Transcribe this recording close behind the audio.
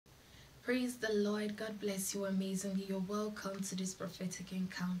Praise the Lord. God bless you amazingly. You're welcome to this prophetic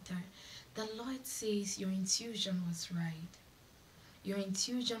encounter. The Lord says your intuition was right. Your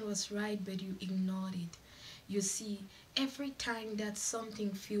intuition was right, but you ignored it. You see, every time that something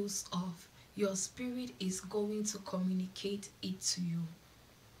feels off, your spirit is going to communicate it to you.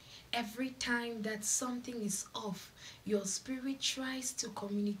 Every time that something is off, your spirit tries to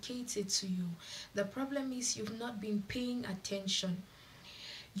communicate it to you. The problem is you've not been paying attention.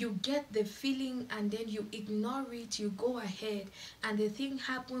 You get the feeling and then you ignore it, you go ahead and the thing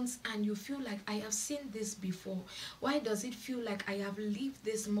happens and you feel like, I have seen this before. Why does it feel like I have lived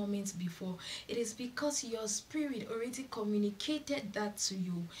this moment before? It is because your spirit already communicated that to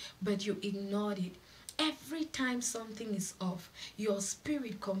you, but you ignored it. Every time something is off, your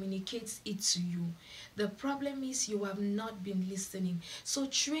spirit communicates it to you. The problem is you have not been listening. So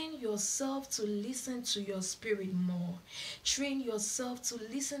train yourself to listen to your spirit more. Train yourself to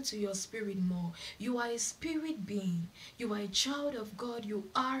listen to your spirit more. You are a spirit being. You are a child of God. You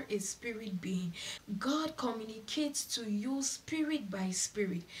are a spirit being. God communicates to you spirit by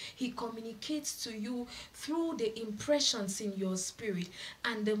spirit. He communicates to you through the impressions in your spirit.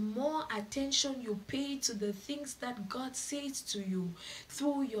 And the more attention you pay to the things that God says to you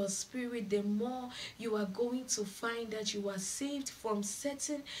through your spirit, the more you are going to find that you are saved from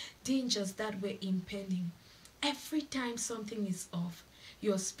certain dangers that were impending. Every time something is off,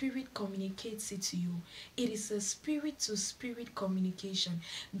 your spirit communicates it to you. It is a spirit to spirit communication.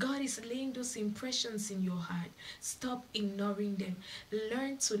 God is laying those impressions in your heart. Stop ignoring them.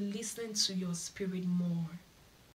 Learn to listen to your spirit more.